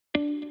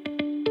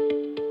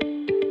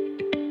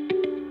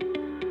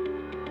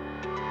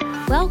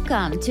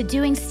Welcome to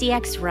Doing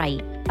CX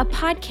Right, a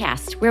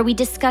podcast where we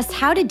discuss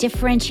how to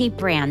differentiate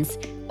brands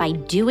by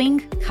doing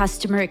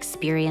customer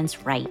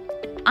experience right.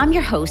 I'm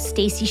your host,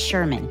 Stacy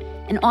Sherman,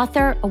 an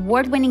author,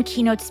 award-winning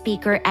keynote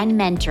speaker, and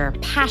mentor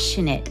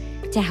passionate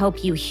to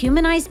help you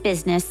humanize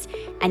business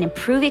and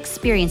improve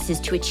experiences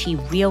to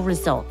achieve real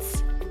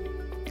results.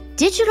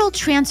 Digital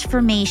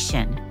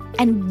transformation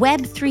and Web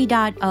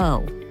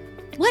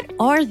 3.0. What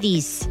are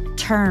these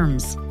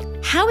terms?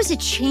 How is it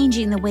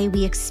changing the way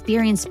we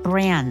experience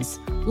brands,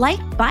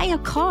 like buy a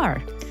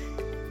car?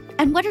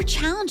 And what are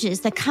challenges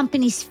that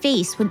companies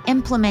face when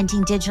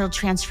implementing digital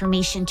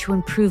transformation to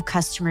improve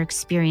customer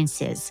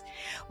experiences?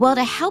 Well,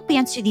 to help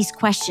answer these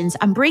questions,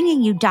 I'm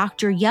bringing you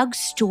Dr. Joerg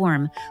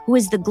Storm, who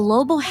is the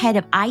global head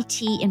of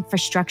IT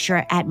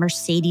infrastructure at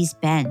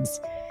Mercedes-Benz.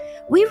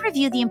 We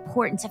review the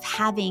importance of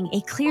having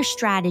a clear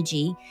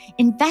strategy,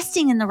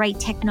 investing in the right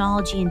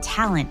technology and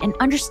talent, and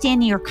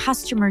understanding your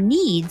customer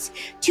needs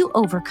to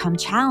overcome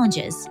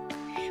challenges.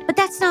 But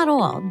that's not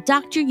all.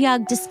 Dr.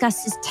 Joerg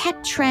discusses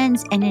tech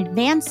trends and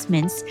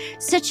advancements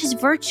such as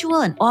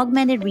virtual and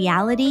augmented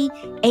reality,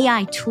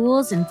 AI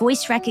tools, and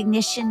voice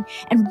recognition,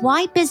 and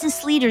why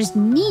business leaders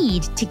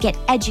need to get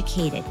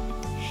educated.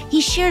 He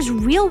shares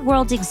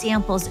real-world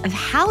examples of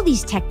how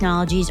these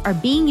technologies are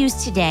being used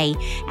today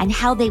and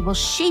how they will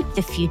shape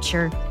the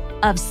future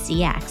of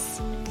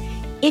CX.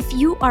 If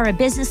you are a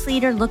business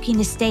leader looking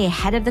to stay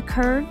ahead of the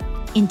curve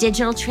in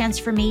digital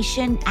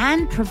transformation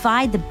and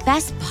provide the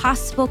best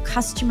possible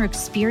customer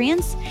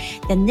experience,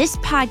 then this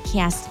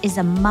podcast is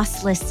a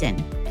must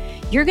listen.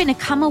 You're going to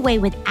come away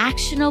with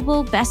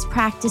actionable best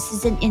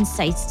practices and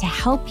insights to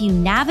help you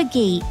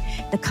navigate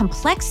the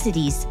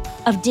complexities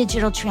of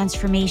digital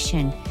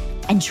transformation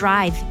and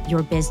drive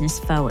your business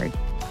forward.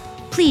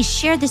 Please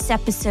share this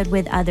episode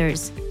with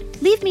others.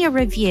 Leave me a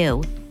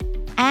review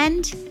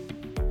and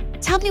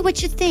tell me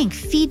what you think.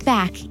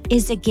 Feedback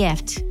is a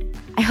gift.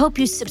 I hope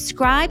you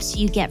subscribe so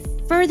you get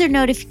further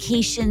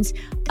notifications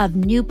of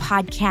new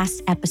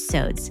podcast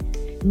episodes.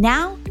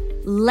 Now,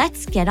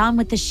 let's get on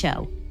with the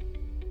show.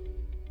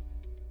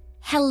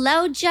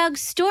 Hello, Joerg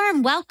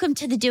Storm. Welcome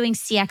to the Doing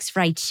CX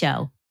Right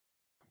show.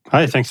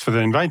 Hi, thanks for the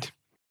invite.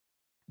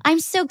 I'm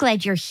so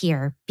glad you're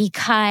here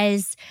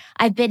because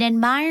I've been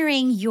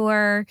admiring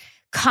your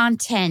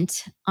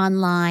content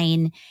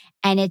online,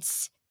 and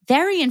it's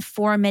very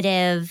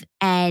informative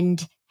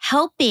and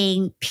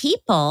helping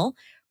people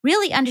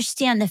really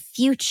understand the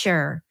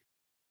future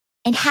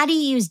and how to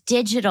use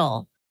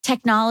digital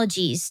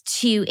technologies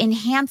to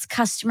enhance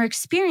customer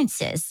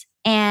experiences.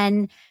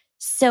 And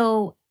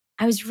so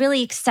I was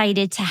really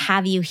excited to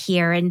have you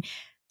here. And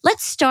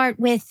let's start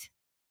with,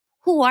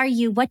 who are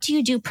you? What do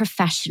you do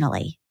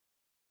professionally?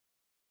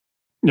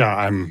 Yeah,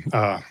 I'm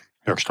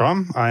Joerg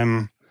Storm.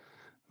 I'm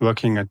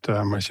working at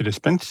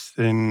Mercedes-Benz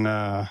in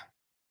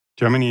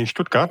Germany,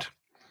 Stuttgart,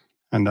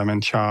 and I'm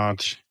in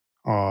charge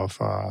of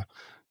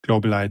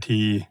global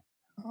IT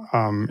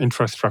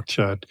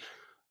infrastructure at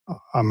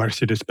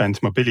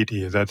Mercedes-Benz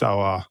Mobility. That's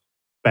our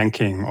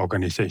banking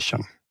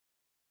organization.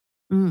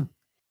 Mm.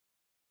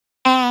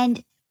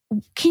 And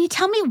can you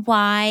tell me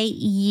why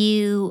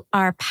you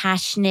are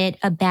passionate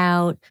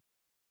about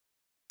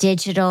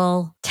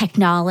digital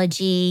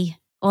technology,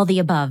 all the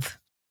above?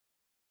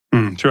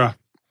 Sure.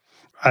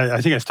 I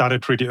think I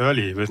started pretty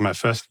early with my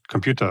first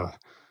computer,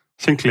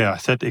 Sinclair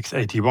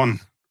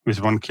ZX81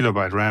 with 1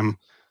 kilobyte RAM,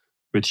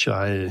 which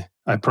I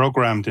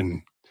programmed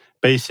in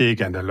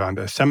BASIC, and I learned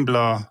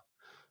assembler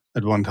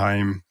at one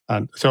time.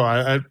 And so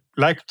I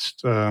liked,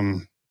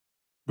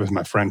 with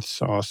my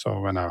friends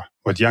also when I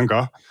was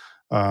younger,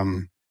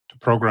 to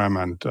program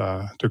and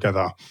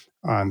together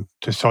and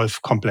to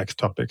solve complex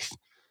topics.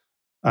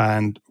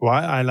 And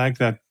why I like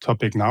that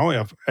topic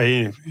now,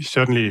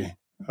 certainly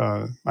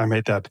I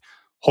made that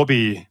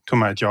hobby to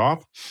my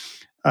job.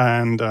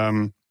 And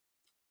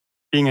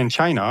being in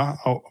China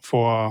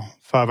for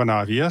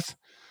 5.5 years,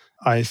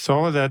 I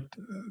saw that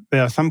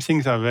there are some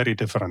things that are very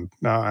different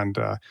now. And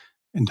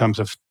in terms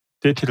of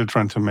digital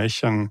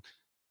transformation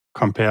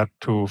compared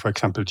to, for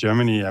example,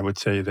 Germany, I would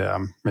say they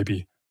are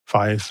maybe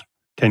 5-10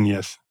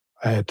 years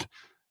ahead.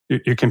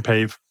 You can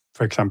pay,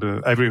 for example,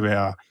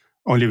 everywhere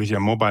only with your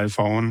mobile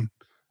phone.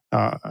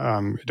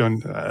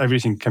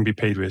 Everything can be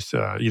paid with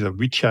either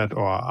WeChat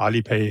or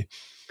Alipay.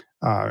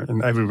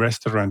 In every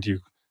restaurant, you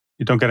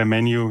don't get a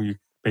menu. You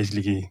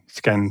basically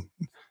scan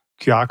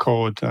QR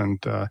code and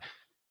you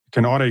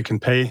can order. You can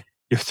pay.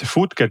 If the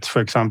food gets, for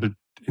example,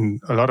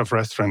 in a lot of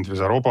restaurants with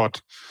a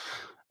robot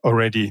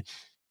already,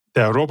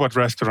 there are robot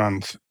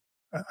restaurants,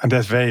 and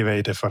that's very,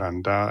 very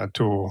different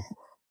to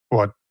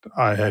what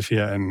I have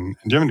here in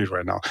Germany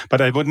right now.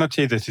 But I would not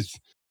say this is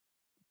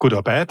good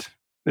or bad.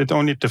 It's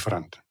only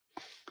different.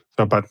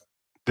 So, but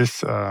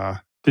this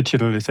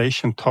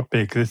digitalization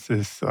topic, this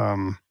is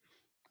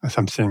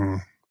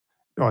something,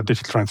 or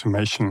digital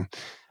transformation,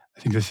 I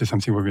think this is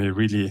something that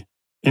really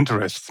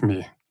interests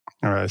me.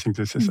 I think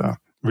this is a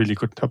really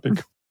good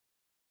topic.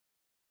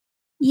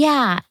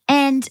 Yeah.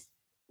 And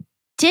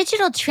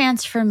digital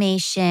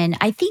transformation,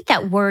 I think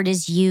that word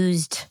is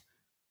used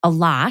a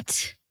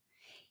lot.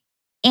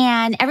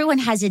 and everyone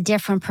has a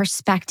different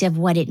perspective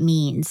what it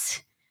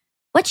means.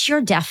 What's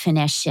your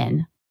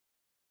definition?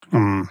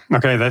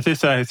 Okay, that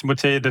is, I would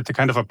say, that's a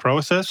kind of a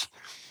process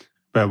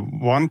where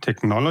one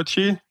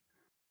technology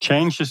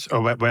changes,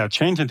 or where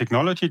change in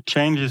technology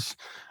changes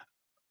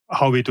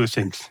how we do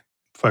things.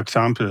 For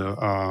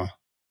example,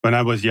 when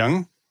I was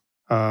young,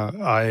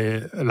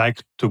 I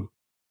liked to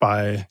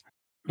buy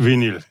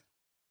vinyl,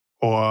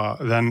 or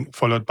then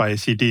followed by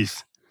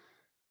CDs.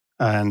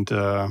 And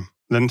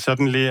then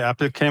suddenly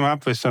Apple came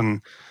up with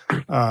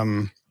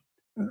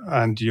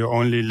and you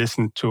only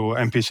listen to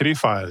MP3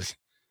 files.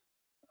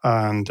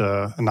 And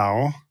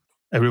now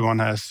everyone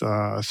has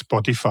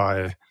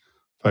Spotify,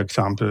 for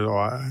example,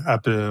 or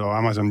Apple or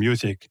Amazon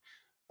Music.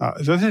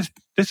 This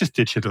is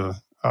digital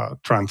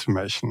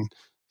transformation.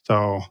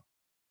 So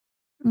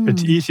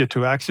it's easier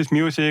to access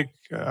music,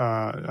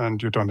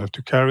 and you don't have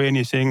to carry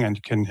anything, and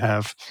you can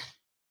have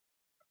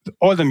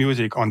all the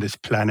music on this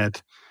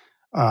planet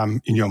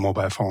in your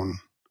mobile phone.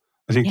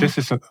 I think this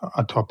is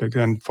a topic,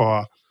 and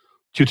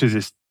due to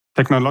this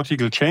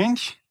technological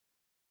change,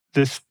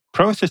 this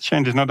process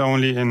change is not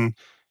only in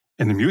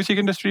the music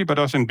industry, but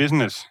also in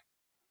business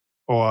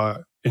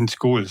or in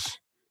schools.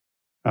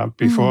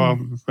 Before,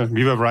 when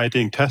we were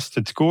writing tests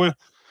at school,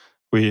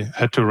 we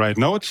had to write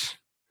notes,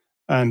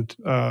 and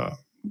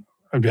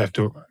we have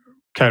to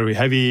carry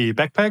heavy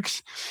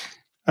backpacks.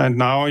 And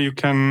now you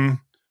can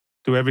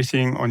do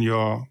everything on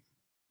your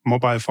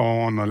mobile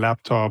phone or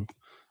laptop,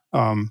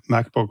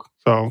 MacBook.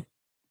 So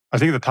I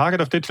think the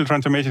target of digital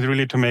transformation is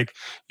really to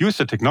use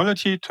the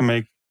technology to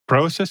make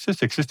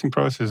existing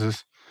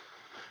processes,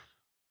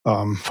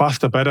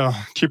 faster, better,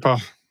 cheaper.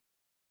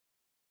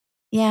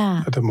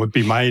 Yeah. That would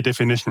be my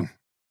definition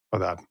for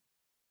that.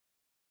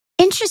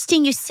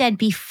 Interesting you said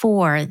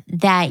before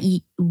that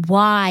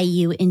why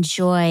you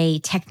enjoy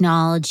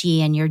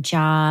technology and your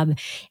job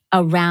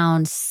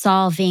around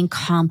solving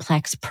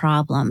complex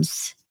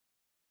problems.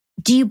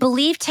 Do you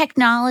believe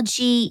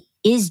technology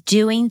is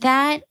doing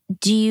that?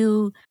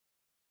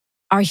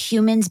 Are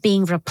humans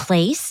being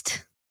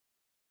replaced?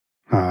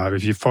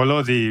 If you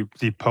follow the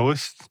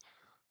posts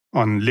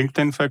on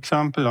LinkedIn, for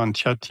example, on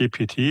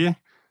ChatGPT,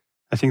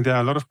 I think there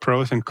are a lot of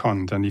pros and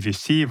cons. And if you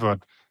see what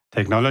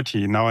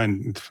technology now,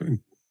 for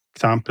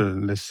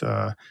example, this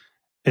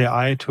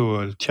AI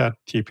tool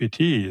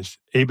ChatGPT is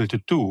able to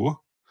do,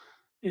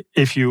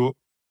 if you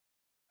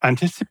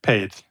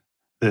anticipate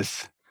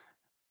this,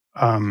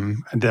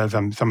 and there's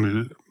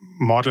some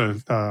model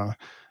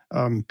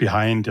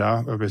behind,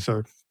 with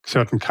a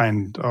certain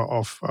kind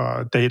of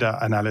data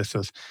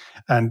analysis,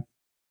 and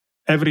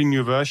every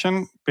new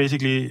version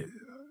basically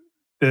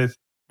there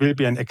will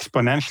be an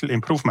exponential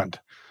improvement.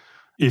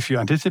 If you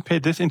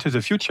anticipate this into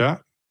the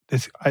future,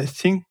 this I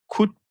think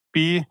could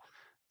be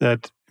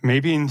that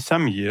maybe in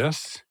some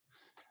years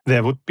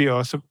there would be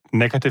also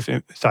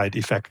negative side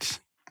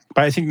effects.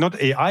 But I think not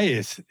AI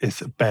is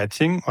a bad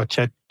thing, or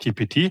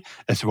ChatGPT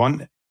as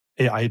one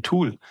AI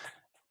tool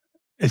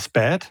is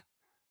bad,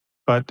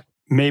 but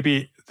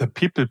maybe the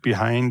people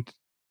behind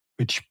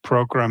which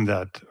program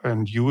that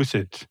and use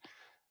it,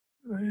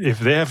 if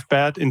they have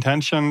bad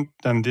intention,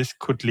 then this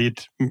could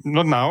lead,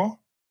 not now,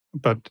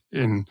 but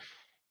in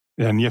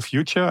the near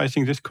future, I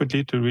think this could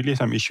lead to really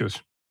some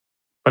issues.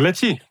 But let's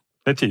see.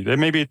 They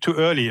may be too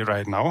early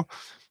right now.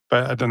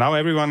 But now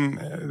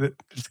everyone,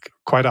 it's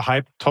quite a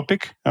hype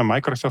topic.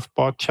 Microsoft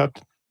bought Chat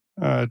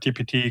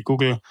GPT.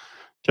 Google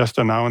just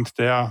announced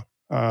their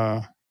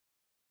AI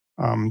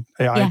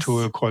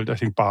tool called, I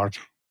think, Bard.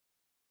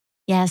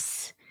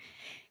 Yes.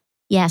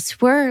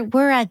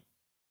 We're at,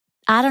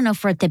 I don't know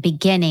if we're at the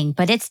beginning,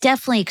 but it's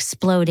definitely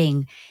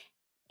exploding.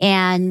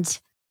 And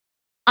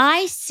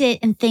I sit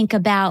and think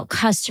about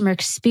customer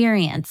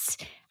experience,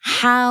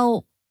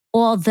 how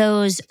all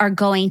those are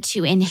going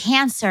to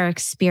enhance our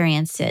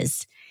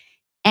experiences.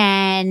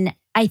 And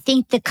I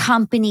think the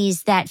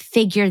companies that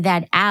figure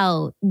that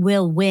out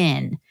will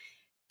win,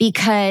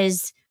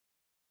 because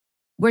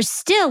we're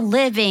still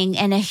living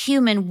in a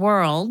human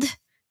world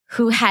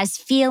who has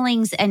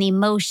feelings and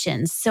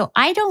emotions. So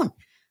I don't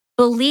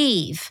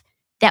believe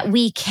that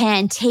we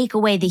can take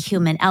away the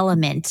human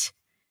element.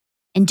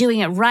 And doing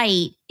it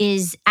right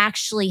is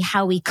actually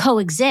how we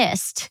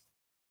coexist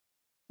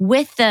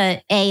with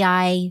the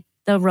AI,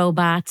 the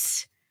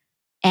robots,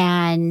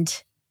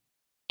 and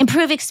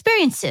improve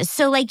experiences.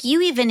 So, like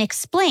you even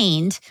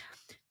explained,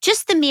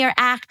 just the mere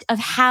act of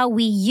how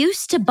we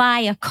used to buy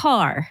a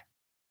car,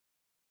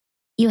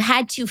 you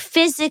had to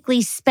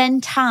physically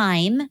spend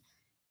time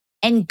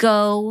and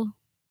go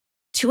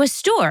to a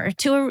store,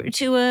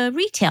 to a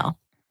retail.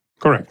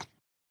 Correct.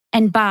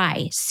 And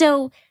buy.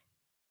 So,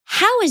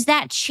 how has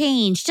that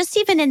changed, just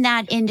even in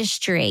that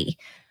industry,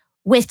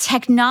 with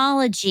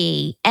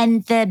technology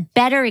and the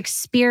better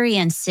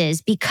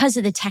experiences because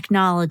of the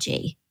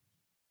technology?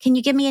 Can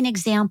you give me an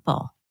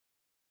example?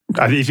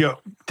 If you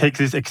take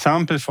this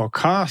example for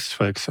cars,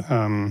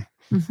 I'm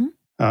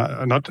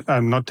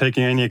not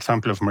taking any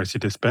example of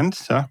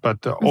Mercedes-Benz,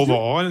 but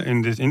overall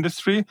in this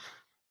industry,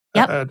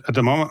 at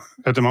the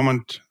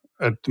moment,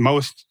 at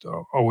most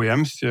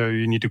OEMs,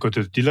 you need to go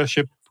to the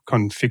dealership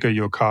configure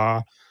your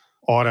car,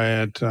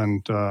 order it,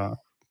 and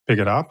pick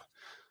it up.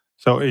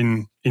 So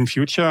in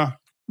future,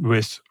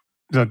 with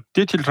the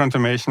digital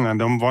transformation, and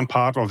then one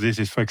part of this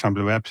is, for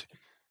example, Web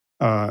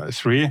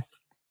 3,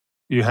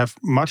 you have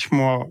much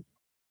more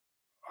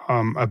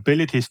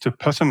abilities to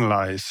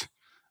personalize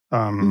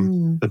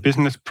the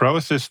business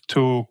process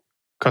to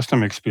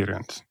customer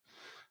experience.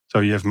 So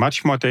you have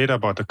much more data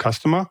about the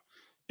customer.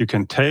 You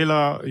can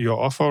tailor your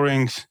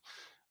offerings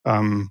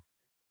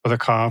for the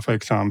car, for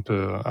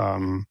example,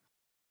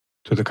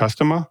 to the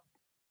customer.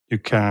 You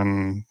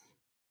can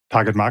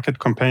target market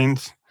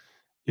campaigns.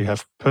 You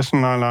have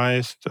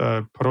personalized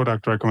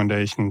product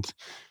recommendations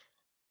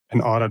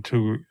in order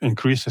to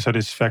increase the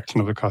satisfaction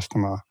of the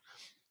customer.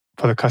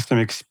 For the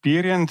customer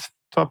experience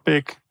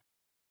topic,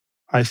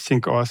 I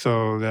think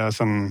also there's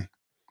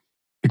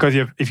because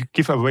if you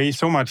give away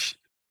so much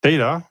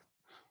data,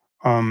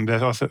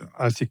 there's also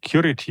a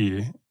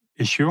security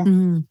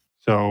issue.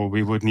 So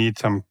we would need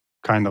some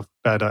kind of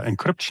better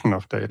encryption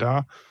of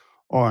data,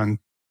 or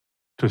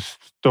to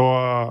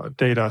store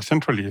data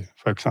centrally,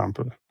 for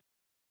example.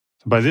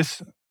 So by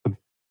this, the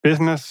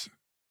business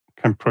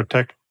can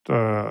protect,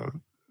 I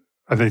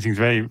think,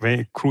 very,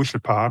 very crucial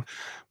part,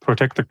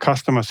 protect the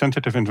customer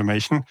sensitive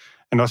information,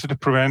 and also to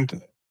prevent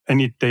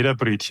any data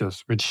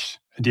breaches, which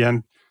at the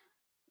end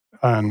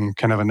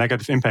can have a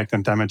negative impact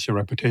and damage your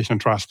reputation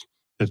and trust.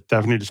 It's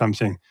definitely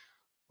something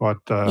what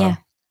a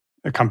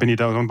company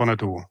doesn't want to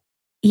do.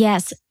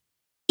 Yes.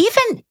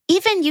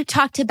 Even you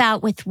talked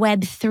about with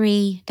Web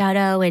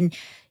 3.0 and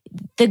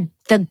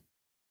the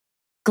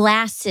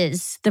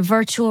glasses, the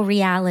virtual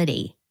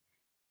reality.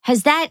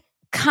 Has that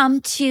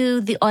come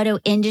to the auto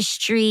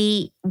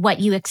industry what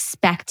you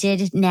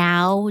expected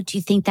now? Do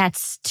you think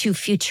that's too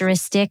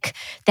futuristic,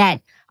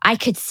 that I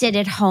could sit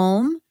at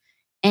home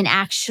and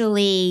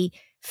actually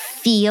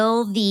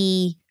feel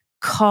the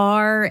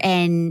car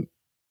and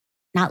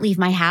not leave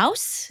my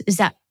house? Do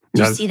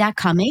you see that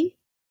coming?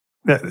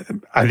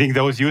 I think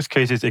those use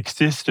cases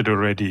existed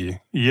already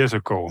years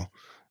ago.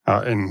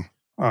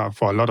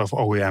 For a lot of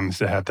OEMs,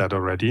 they had that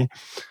already.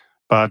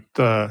 But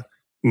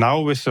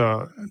now with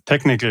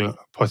technical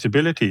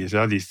possibilities,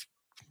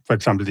 for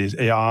example, these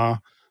AR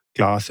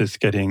glasses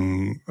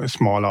getting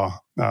smaller,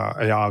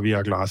 AR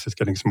VR glasses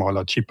getting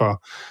smaller, cheaper.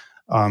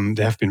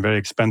 They have been very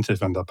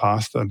expensive in the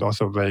past and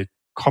also very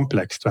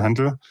complex to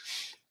handle.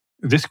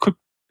 This could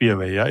be a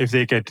way, if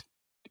they get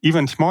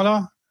even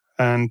smaller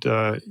and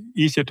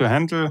easier to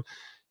handle,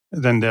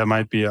 then there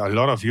might be a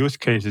lot of use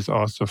cases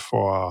also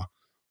for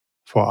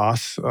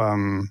us,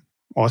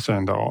 also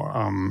in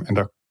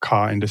the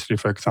car industry,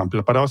 for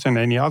example, but also in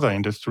any other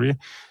industry,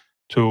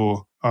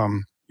 to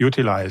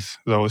utilize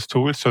those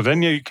tools. So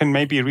then you can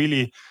maybe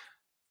really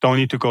don't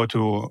need to go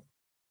to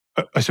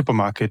a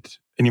supermarket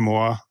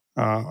anymore.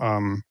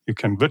 You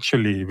can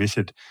virtually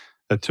visit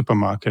a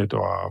supermarket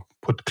or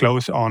put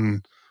clothes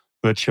on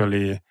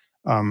virtually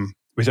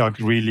without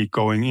really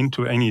going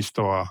into any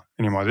store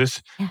anymore.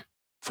 This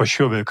for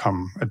sure will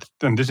come.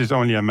 And this is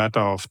only a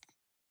matter of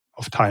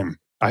time,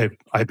 I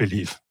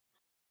believe.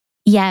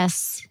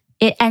 Yes.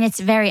 And it's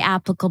very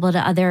applicable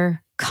to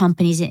other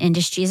companies and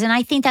industries. And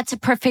I think that's a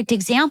perfect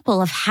example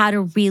of how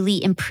to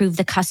really improve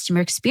the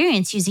customer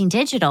experience using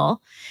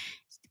digital.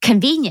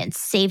 Convenience,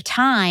 save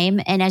time,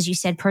 and as you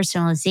said,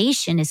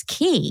 personalization is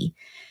key.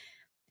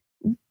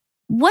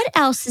 What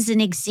else is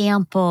an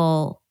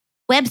example?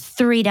 Web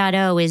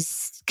 3.0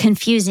 is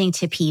confusing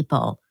to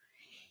people.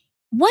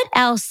 What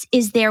else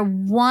is there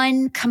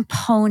one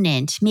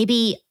component,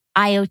 maybe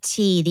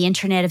IoT, the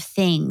Internet of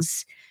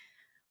Things,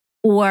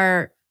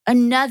 or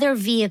another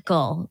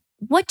vehicle?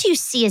 What do you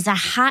see as a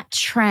hot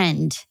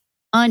trend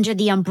under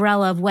the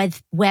umbrella of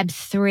Web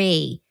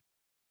 3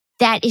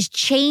 that is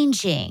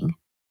changing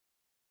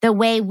the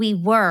way we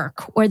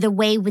work or the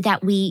way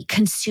that we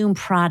consume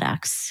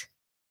products?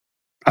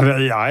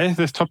 AI,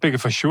 this topic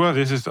for sure,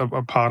 this is a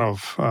part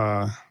of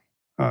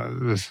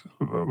this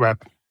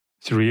Web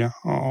 3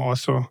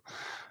 also,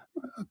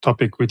 a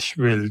topic which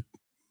will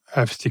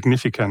have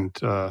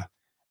significant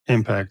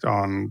impact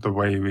on the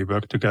way we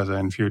work together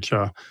in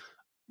future.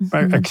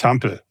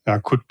 Example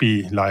could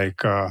be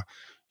like you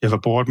have a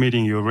board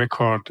meeting, you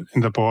record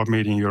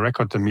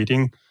the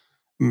meeting,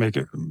 make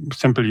it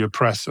simple, you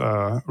press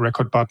a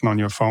record button on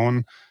your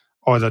phone,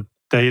 or the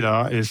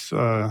data is,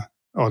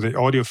 or the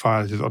audio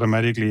files is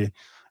automatically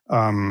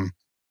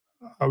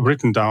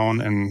written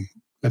down in,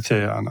 let's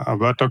say, a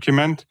Word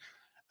document.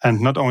 And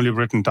not only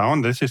written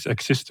down,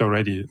 exists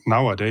already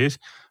nowadays,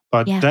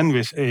 but then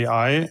with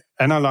AI,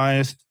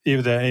 analyzed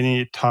if there are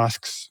any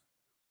tasks,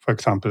 for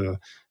example,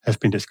 have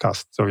been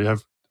discussed. So you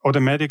have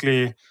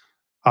automatically,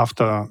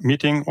 after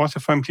meeting, also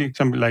for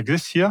example, like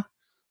this here,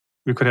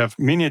 we could have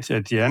minutes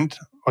at the end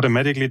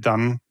automatically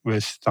done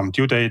with some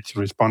due dates,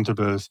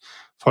 responsibles,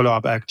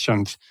 follow-up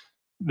actions.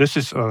 This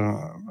is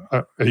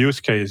a use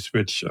case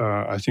which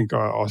I think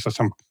also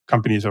some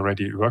companies are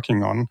already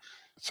working on.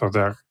 So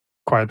there are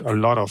quite a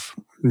lot of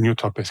new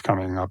topics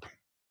coming up.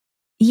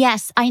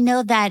 Yes, I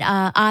know that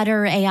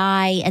Otter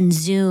AI and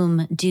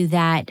Zoom do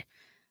that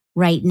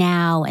right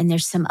now, and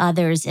there's some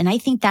others. And I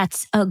think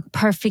that's a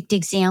perfect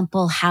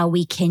example how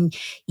we can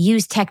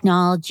use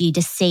technology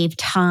to save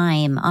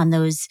time on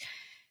those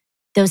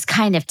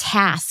kind of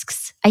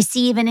tasks. I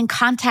see even in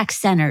contact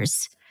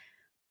centers,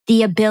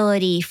 the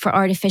ability for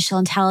artificial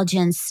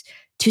intelligence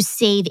to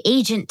save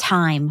agent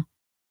time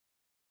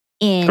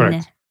in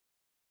Correct.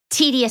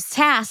 tedious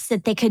tasks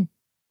that they could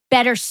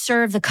better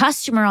serve the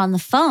customer on the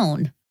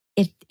phone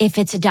if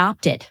it's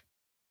adopted.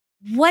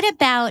 What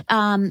about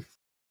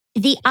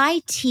the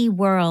IT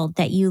world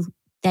that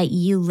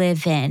you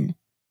live in?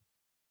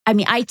 I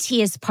mean, IT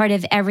is part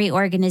of every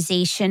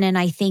organization, and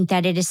I think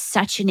that it is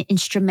such an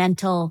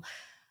instrumental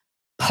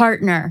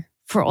partner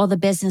for all the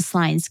business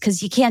lines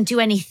because you can't do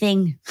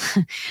anything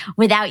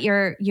without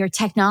your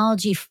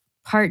technology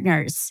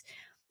partners.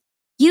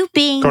 You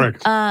being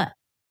Correct.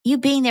 you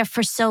being there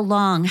for so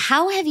long,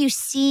 how have you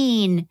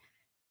seen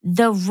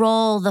the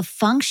role, the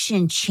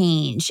function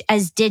change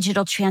as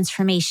digital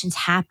transformations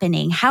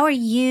happening? How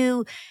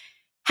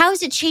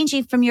is it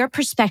changing from your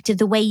perspective,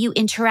 the way you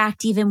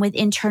interact even with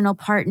internal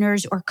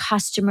partners or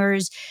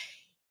customers?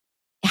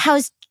 How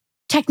is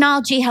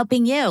technology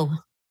helping you?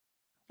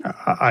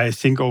 I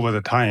think over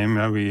the time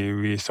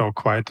we saw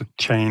quite a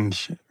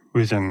change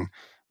within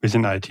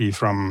IT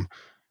from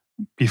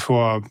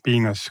before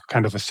being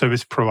kind of a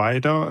service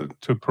provider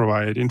to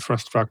provide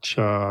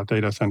infrastructure,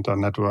 data center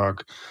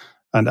network,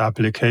 and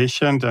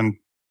applications, and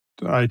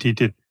IT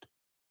did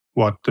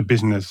what the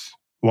business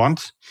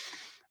wants.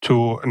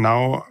 To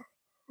now,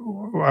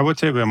 I would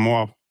say we're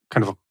more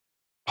kind of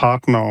a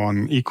partner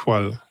on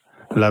equal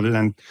level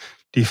and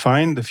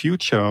define the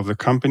future of the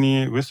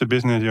company with the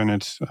business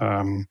units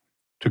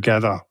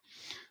together.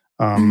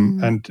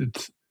 Mm, And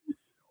it's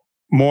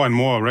more and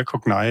more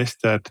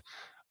recognized that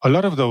a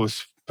lot of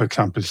those, for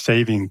example,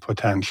 saving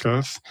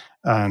potentials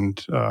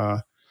and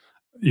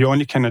you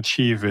only can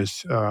achieve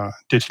with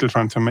digital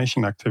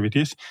transformation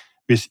activities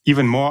with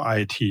even more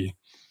IT.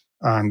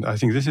 And I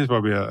think this is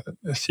what we are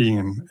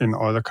seeing in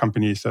other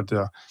companies that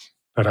the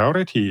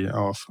priority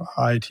of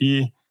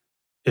IT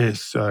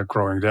is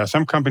growing. There are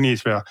some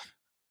companies where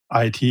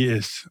IT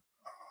is,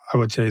 I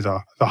would say,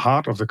 the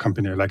heart of the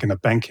company, like in the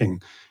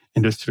banking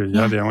industry.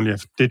 Yeah, yeah. they only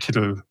have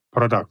digital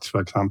products,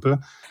 for example.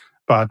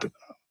 But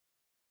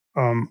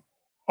um,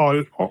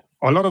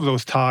 a lot of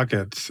those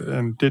targets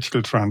in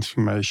digital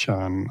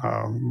transformation,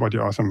 what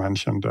you also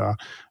mentioned,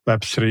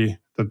 Web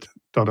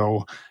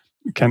 3.0,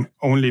 can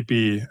only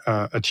be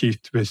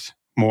achieved with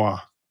more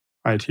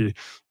IT.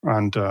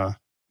 And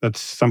that's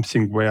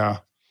something where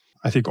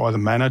I think all the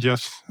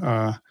managers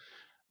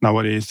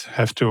nowadays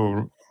have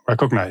to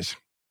recognize.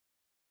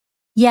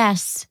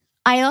 Yes.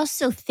 I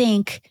also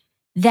think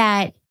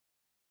that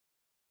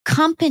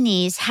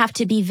companies have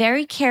to be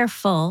very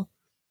careful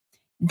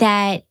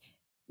that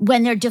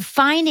when they're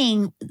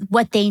defining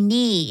what they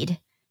need,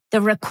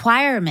 the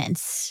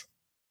requirements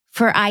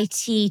for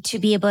IT to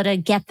be able to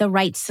get the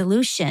right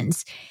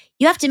solutions,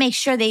 you have to make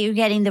sure that you're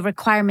getting the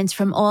requirements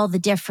from all the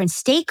different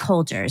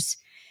stakeholders.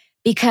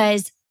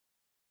 Because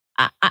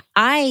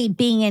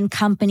being in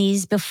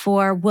companies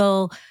before,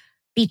 will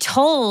be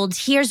told,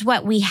 here's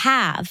what we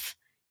have.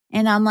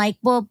 And I'm like,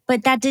 well,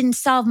 but that didn't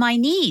solve my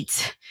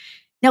needs.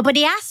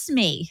 Nobody asked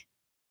me.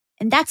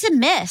 And that's a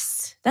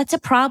miss. That's a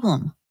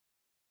problem.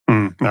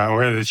 No,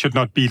 well, it should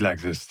not be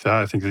like this.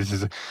 I think this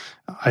is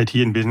IT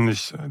and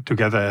business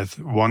together as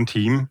one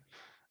team,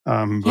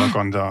 work Yeah.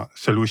 on the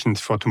solutions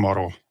for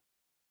tomorrow.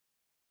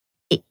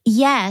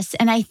 Yes.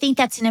 And I think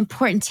that's an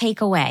important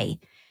takeaway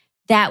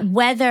that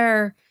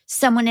whether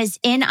someone is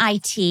in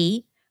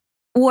IT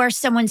or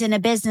someone's in a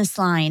business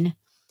line,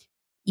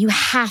 you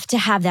have to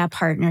have that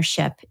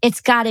partnership.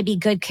 It's got to be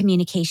good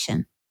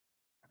communication.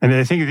 And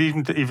I think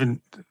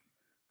even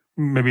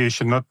maybe you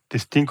should not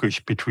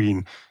distinguish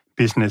between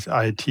business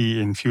IT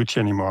in future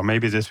anymore.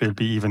 Maybe this will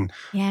be even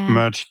Yeah.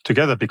 merged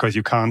together because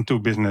you can't do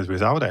business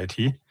without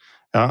IT.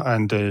 Yeah?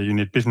 And you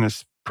need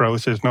business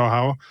process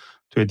know-how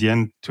to at the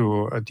end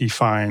to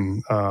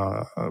define,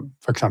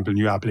 for example,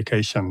 new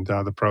application,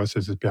 the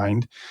processes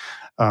behind.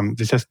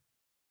 This has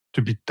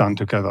to be done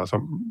together.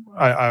 So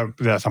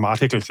there are some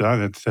articles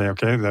that say,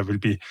 okay, there will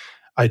be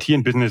IT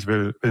and business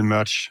will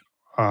merge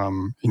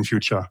in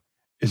future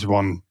as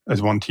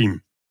one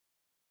team.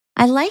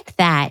 I like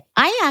that.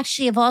 I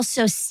actually have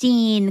also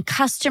seen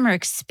customer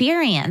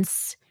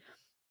experience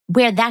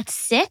where that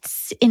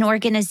sits in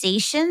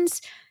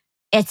organizations.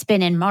 It's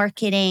been in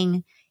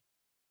marketing.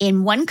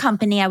 In one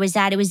company I was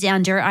at, it was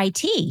under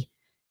IT.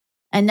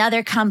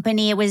 Another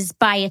company, it was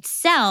by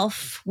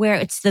itself, where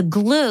it's the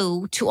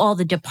glue to all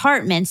the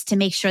departments to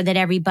make sure that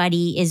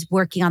everybody is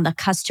working on the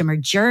customer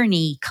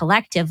journey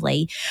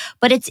collectively.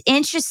 But it's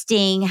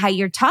interesting how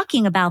you're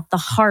talking about the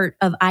heart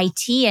of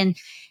IT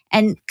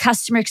and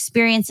customer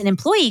experience and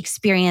employee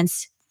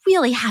experience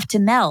really have to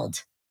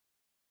meld.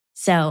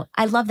 So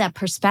I love that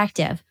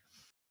perspective.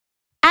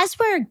 As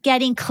we're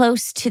getting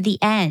close to the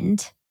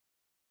end,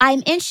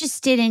 I'm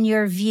interested in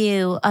your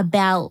view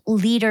about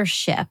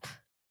leadership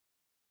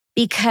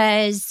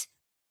because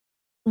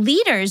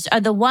leaders are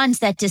the ones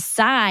that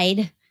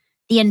decide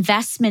the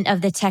investment of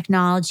the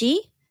technology,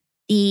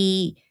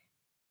 the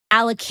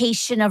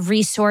allocation of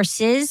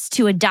resources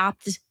to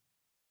adopt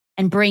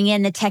and bring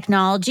in the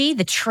technology,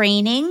 the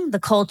training,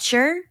 the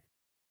culture.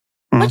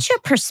 What's your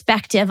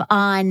perspective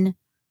on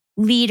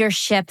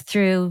leadership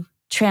through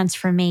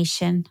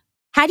transformation?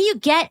 How do you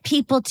get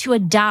people to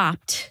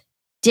adopt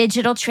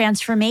digital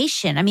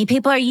transformation? I mean,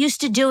 people are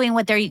used to doing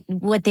what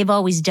they've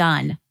always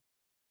done.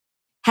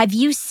 Have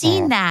you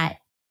seen that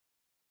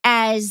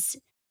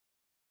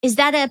is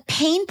that a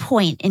pain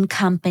point in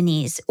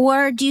companies?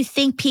 Or do you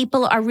think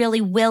people are really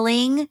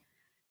willing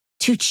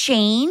to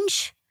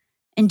change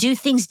and do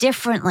things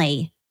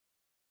differently?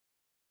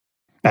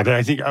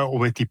 I think it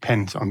always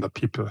depends on the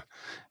people.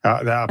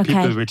 There are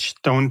people which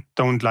don't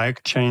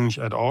like change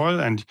at all,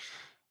 and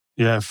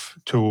you have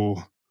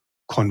to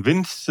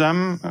convince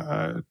them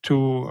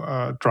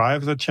to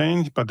drive the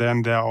change. But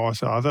then there are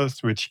also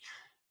others which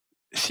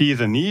see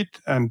the need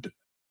and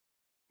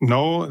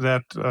know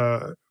that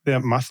there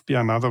must be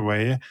another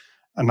way,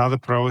 another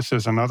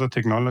process, another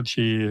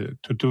technology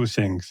to do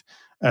things,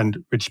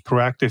 and which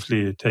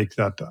proactively take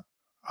that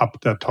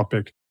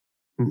topic.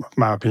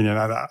 My opinion,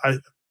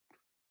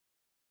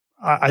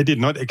 I did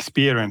not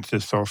experience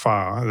this so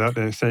far. That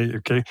they say,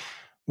 okay,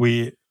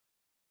 for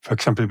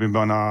example, we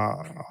want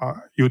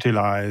to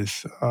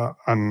utilize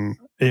an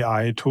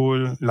AI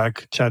tool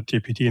like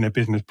ChatGPT in a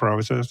business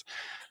process.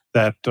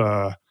 That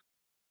there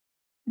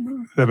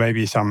may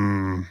be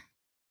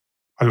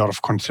a lot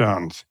of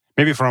concerns,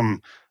 maybe from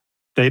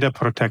data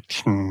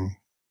protection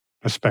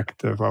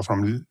perspective or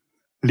from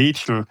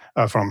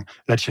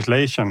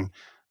legislation,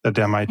 that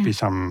there might be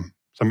some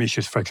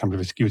issues, for example,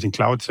 with using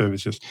cloud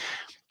services.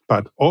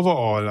 But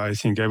overall, I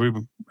think every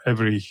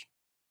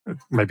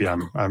maybe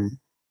I'm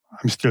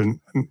still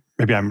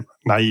maybe I'm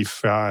naive,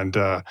 and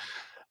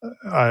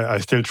I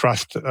still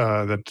trust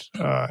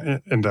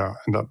that in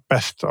the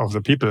best of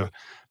the people.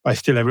 But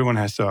still, everyone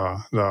has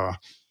the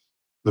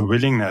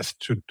willingness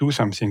to do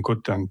something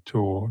good and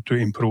to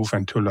improve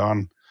and to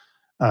learn.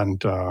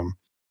 And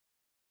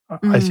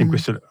I think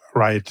with the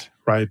right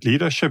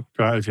leadership,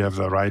 if you have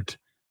the right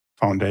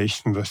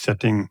foundation, the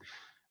setting,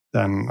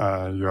 then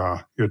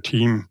your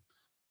team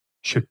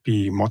should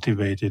be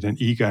motivated and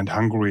eager and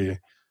hungry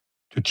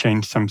to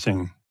change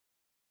something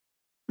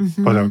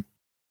for the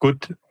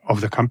good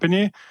of the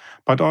company.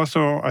 But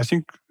also, I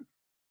think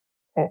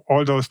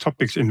all those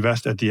topics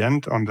invest at the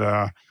end on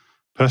the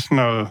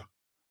personal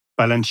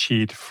balance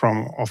sheet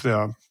of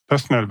their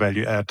personal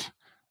value add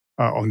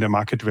on their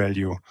market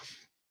value.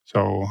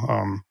 So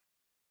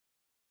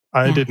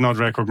I did not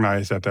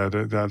recognize that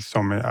there's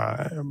so many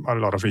a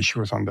lot of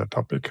issues on that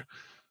topic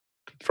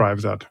to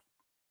drive that.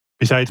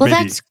 Besides maybe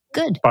that's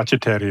good.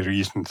 Budgetary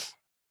reasons.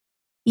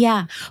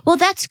 Yeah. Well,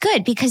 that's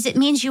good because it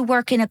means you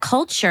work in a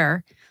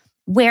culture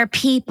where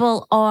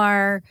people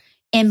are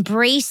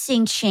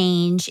embracing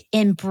change,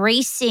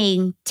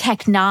 embracing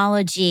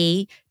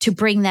technology to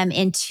bring them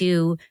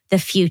into the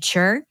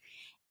future.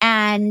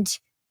 And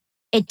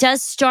it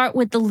does start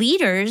with the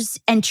leaders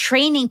and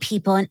training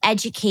people and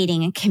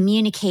educating and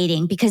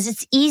communicating because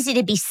it's easy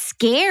to be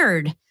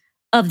scared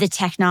of the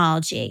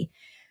technology.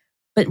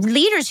 But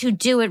leaders who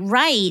do it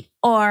right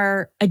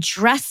are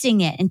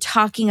addressing it and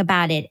talking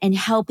about it and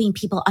helping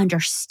people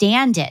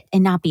understand it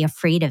and not be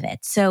afraid of it.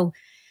 So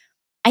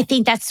I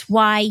think that's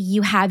why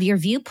you have your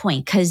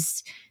viewpoint,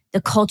 because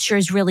the culture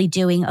is really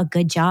doing a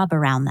good job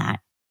around that.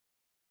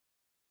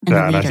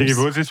 And I think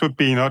if this would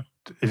be not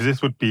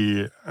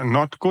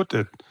good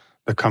at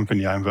the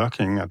company I'm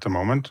working at the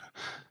moment,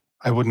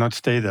 I would not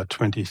stay there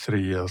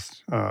 23 years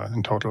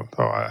in total.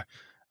 So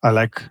I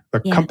like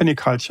the company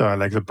culture, I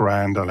like the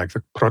brand, I like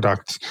the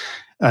products,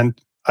 and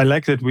I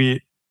like that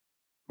we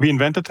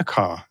invented the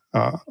car,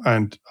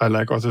 and I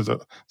like also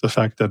the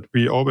fact that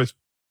we always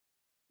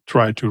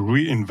try to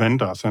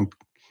reinvent us and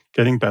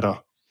getting better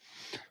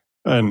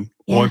and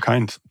all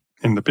kinds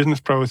in the business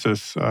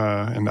process,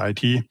 in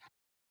IT,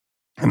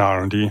 and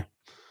R&D.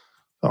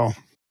 So,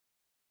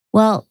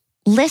 well,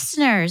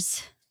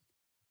 listeners,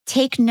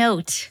 take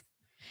note,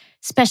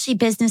 especially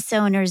business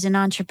owners and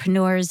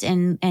entrepreneurs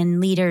and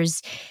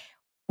leaders.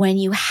 When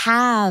you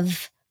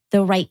have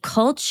the right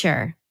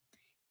culture,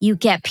 you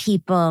get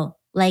people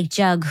like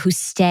Joerg who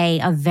stay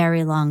a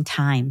very long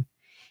time.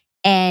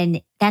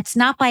 And that's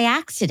not by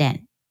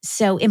accident.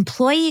 So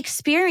employee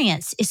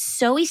experience is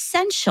so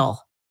essential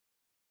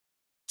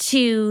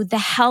to the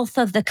health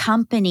of the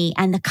company,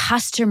 and the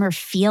customer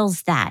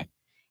feels that.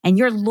 And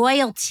your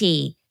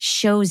loyalty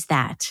shows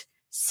that.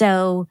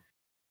 So,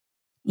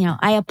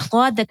 I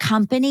applaud the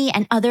company,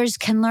 and others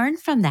can learn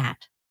from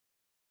that.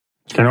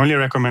 Can only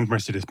recommend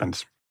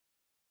Mercedes-Benz.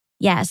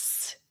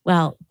 Yes.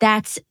 Well,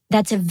 that's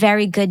a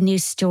very good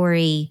news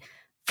story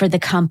for the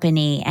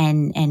company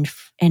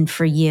and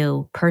for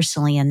you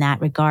personally in that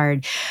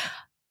regard.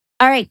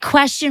 All right,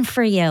 question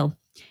for you.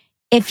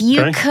 If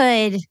you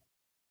could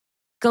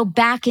go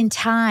back in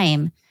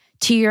time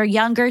to your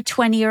younger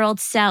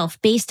 20-year-old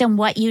self, based on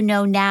what you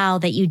know now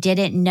that you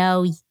didn't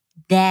know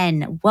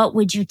then, what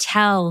would you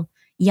tell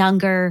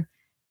younger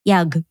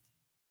Joerg,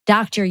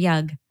 Dr.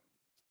 Joerg?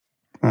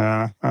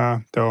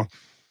 So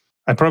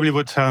I probably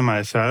would tell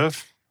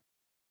myself,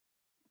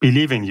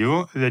 believe in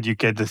you that you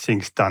get the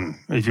things done.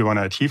 If you want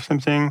to achieve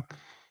something,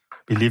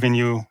 believe in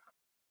you,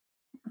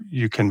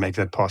 you can make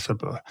that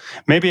possible.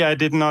 Maybe I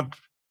did not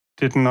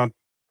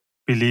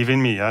believe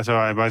in me. So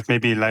I was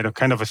maybe like a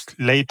kind of a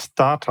late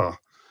starter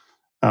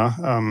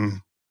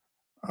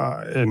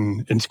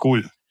in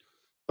school.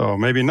 So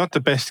maybe not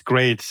the best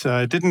grades.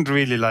 I didn't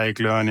really like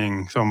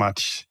learning so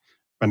much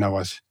when I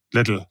was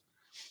little.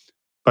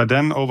 But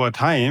then over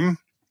time,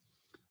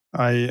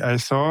 I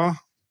saw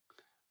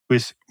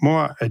with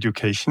more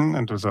education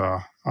and with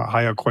a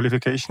higher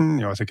qualification,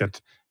 you also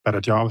get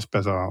better jobs,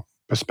 better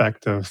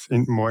perspectives,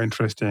 more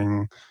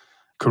interesting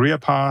career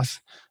paths.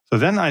 So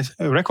then I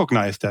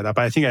recognized that, but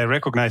I think I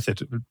recognized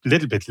it a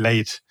little bit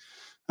late.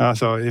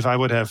 So if I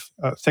would have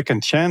a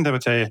second chance, I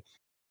would say,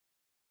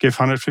 give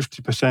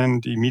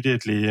 150%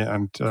 immediately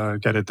and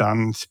get it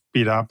done,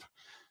 speed up.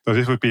 So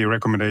this would be a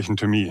recommendation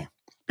to me.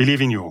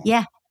 Believe in you.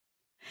 Yeah.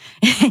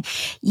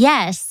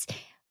 Yes.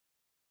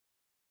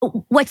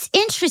 What's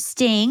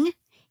interesting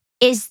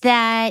is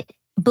that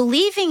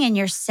believing in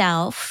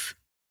yourself,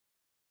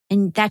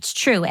 and that's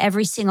true,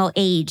 every single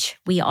age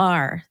we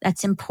are,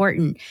 that's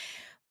important.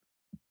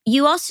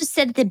 You also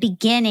said at the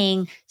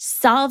beginning,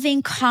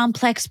 solving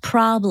complex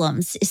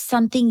problems is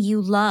something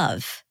you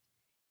love.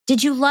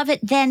 Did you love it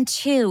then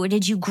too, or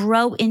did you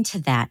grow into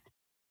that?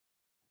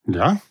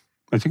 Yeah,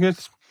 I think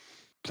it's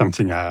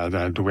something that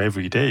I do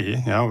every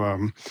day.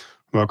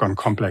 Work on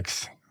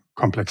complex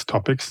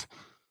topics.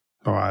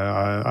 So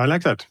I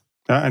like that.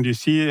 And you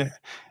see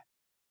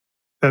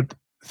that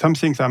some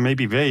things are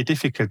maybe very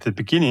difficult at the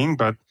beginning,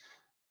 but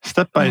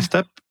step by Yeah.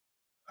 step,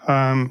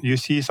 you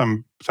see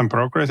some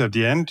progress. At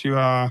the end, you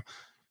are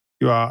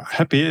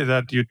happy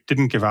that you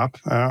didn't give up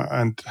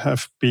and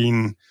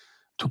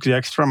took the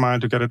extra mile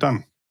to get it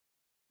done.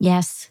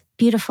 Yes.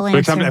 Beautiful For answer.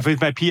 example, with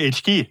my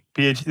this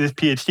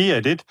PhD I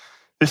did,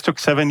 this took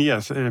 7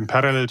 years in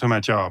parallel to my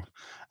job.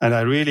 And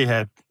I really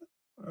had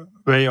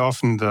very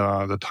often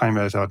the time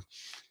where I thought,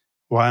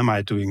 why am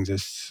I doing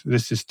this?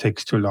 This just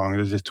takes too long.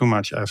 This is too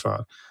much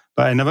effort.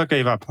 But I never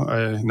gave up.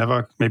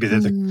 Maybe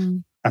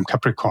I'm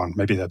Capricorn.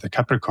 Maybe that's a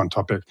Capricorn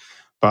topic.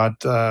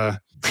 But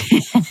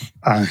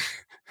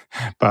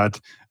but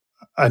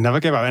I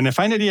never gave up. And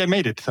finally I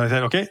made it. So I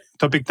said, okay,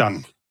 topic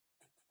done.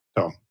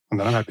 So, and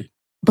then I'm happy.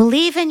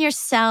 Believe in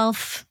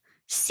yourself,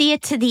 see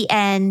it to the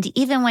end,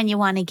 even when you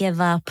want to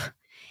give up.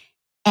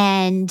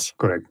 And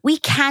Correct. We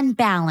can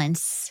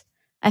balance.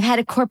 I've had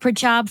a corporate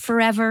job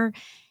forever,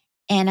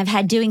 and I've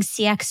had doing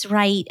CX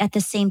right at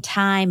the same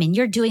time, and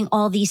you're doing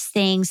all these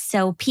things.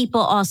 So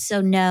people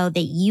also know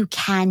that you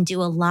can do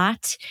a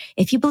lot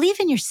if you believe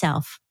in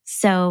yourself.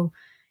 So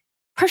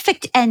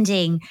perfect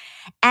ending.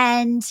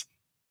 And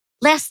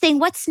last thing,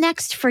 what's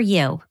next for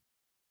you?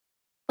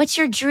 What's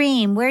your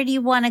dream? Where do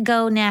you want to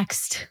go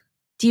next?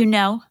 Do you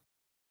know?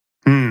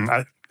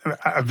 As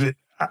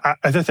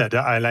I said,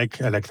 I like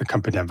the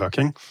company I'm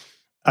working,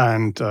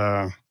 and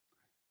now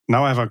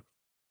I have a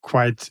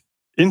quite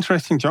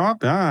interesting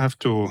job. Yeah, I have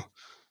to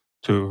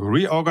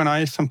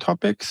reorganize some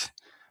topics,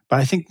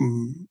 but I think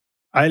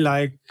I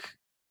like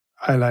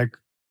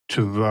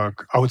to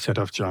work outside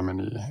of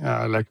Germany.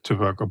 I like to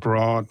work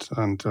abroad,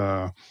 and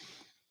so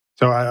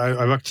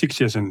I worked 6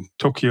 years in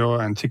Tokyo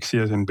and 6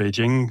 years in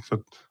Beijing,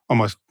 so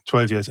almost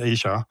 12 years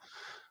Asia.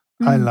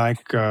 I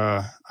like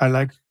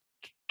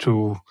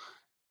to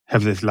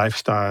have this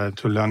lifestyle,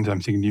 to learn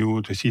something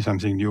new, to see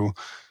something new.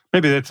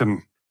 Maybe that's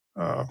one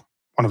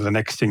of the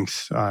next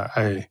things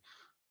I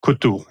could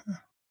do.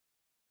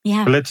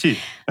 Yeah. But let's see,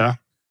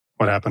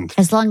 what happens.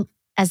 As long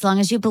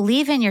as you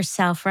believe in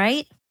yourself,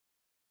 right?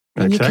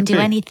 And Exactly. you can do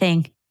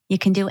anything. You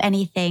can do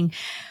anything.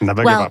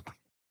 Never give up.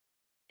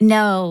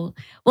 No.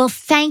 Well,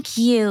 thank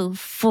you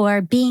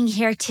for being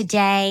here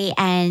today.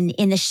 And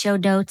in the show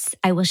notes,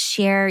 I will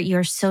share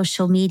your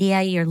social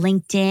media, your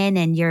LinkedIn,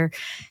 and your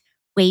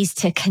ways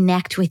to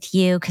connect with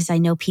you, because I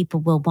know people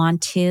will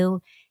want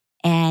to.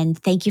 And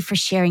thank you for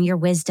sharing your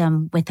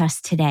wisdom with us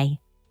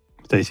today.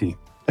 Stacy,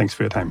 thanks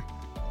for your time.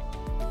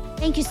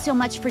 Thank you so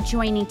much for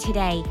joining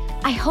today.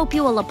 I hope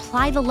you will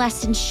apply the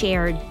lessons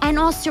shared, and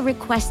also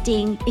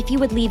requesting if you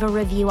would leave a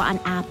review on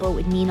Apple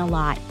would mean a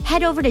lot.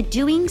 Head over to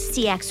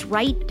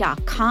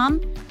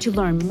doingcxright.com to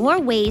learn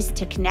more ways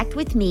to connect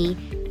with me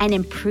and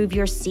improve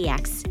your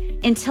CX.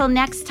 Until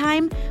next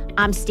time,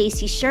 I'm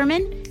Stacy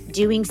Sherman,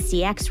 Doing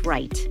CX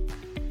Right.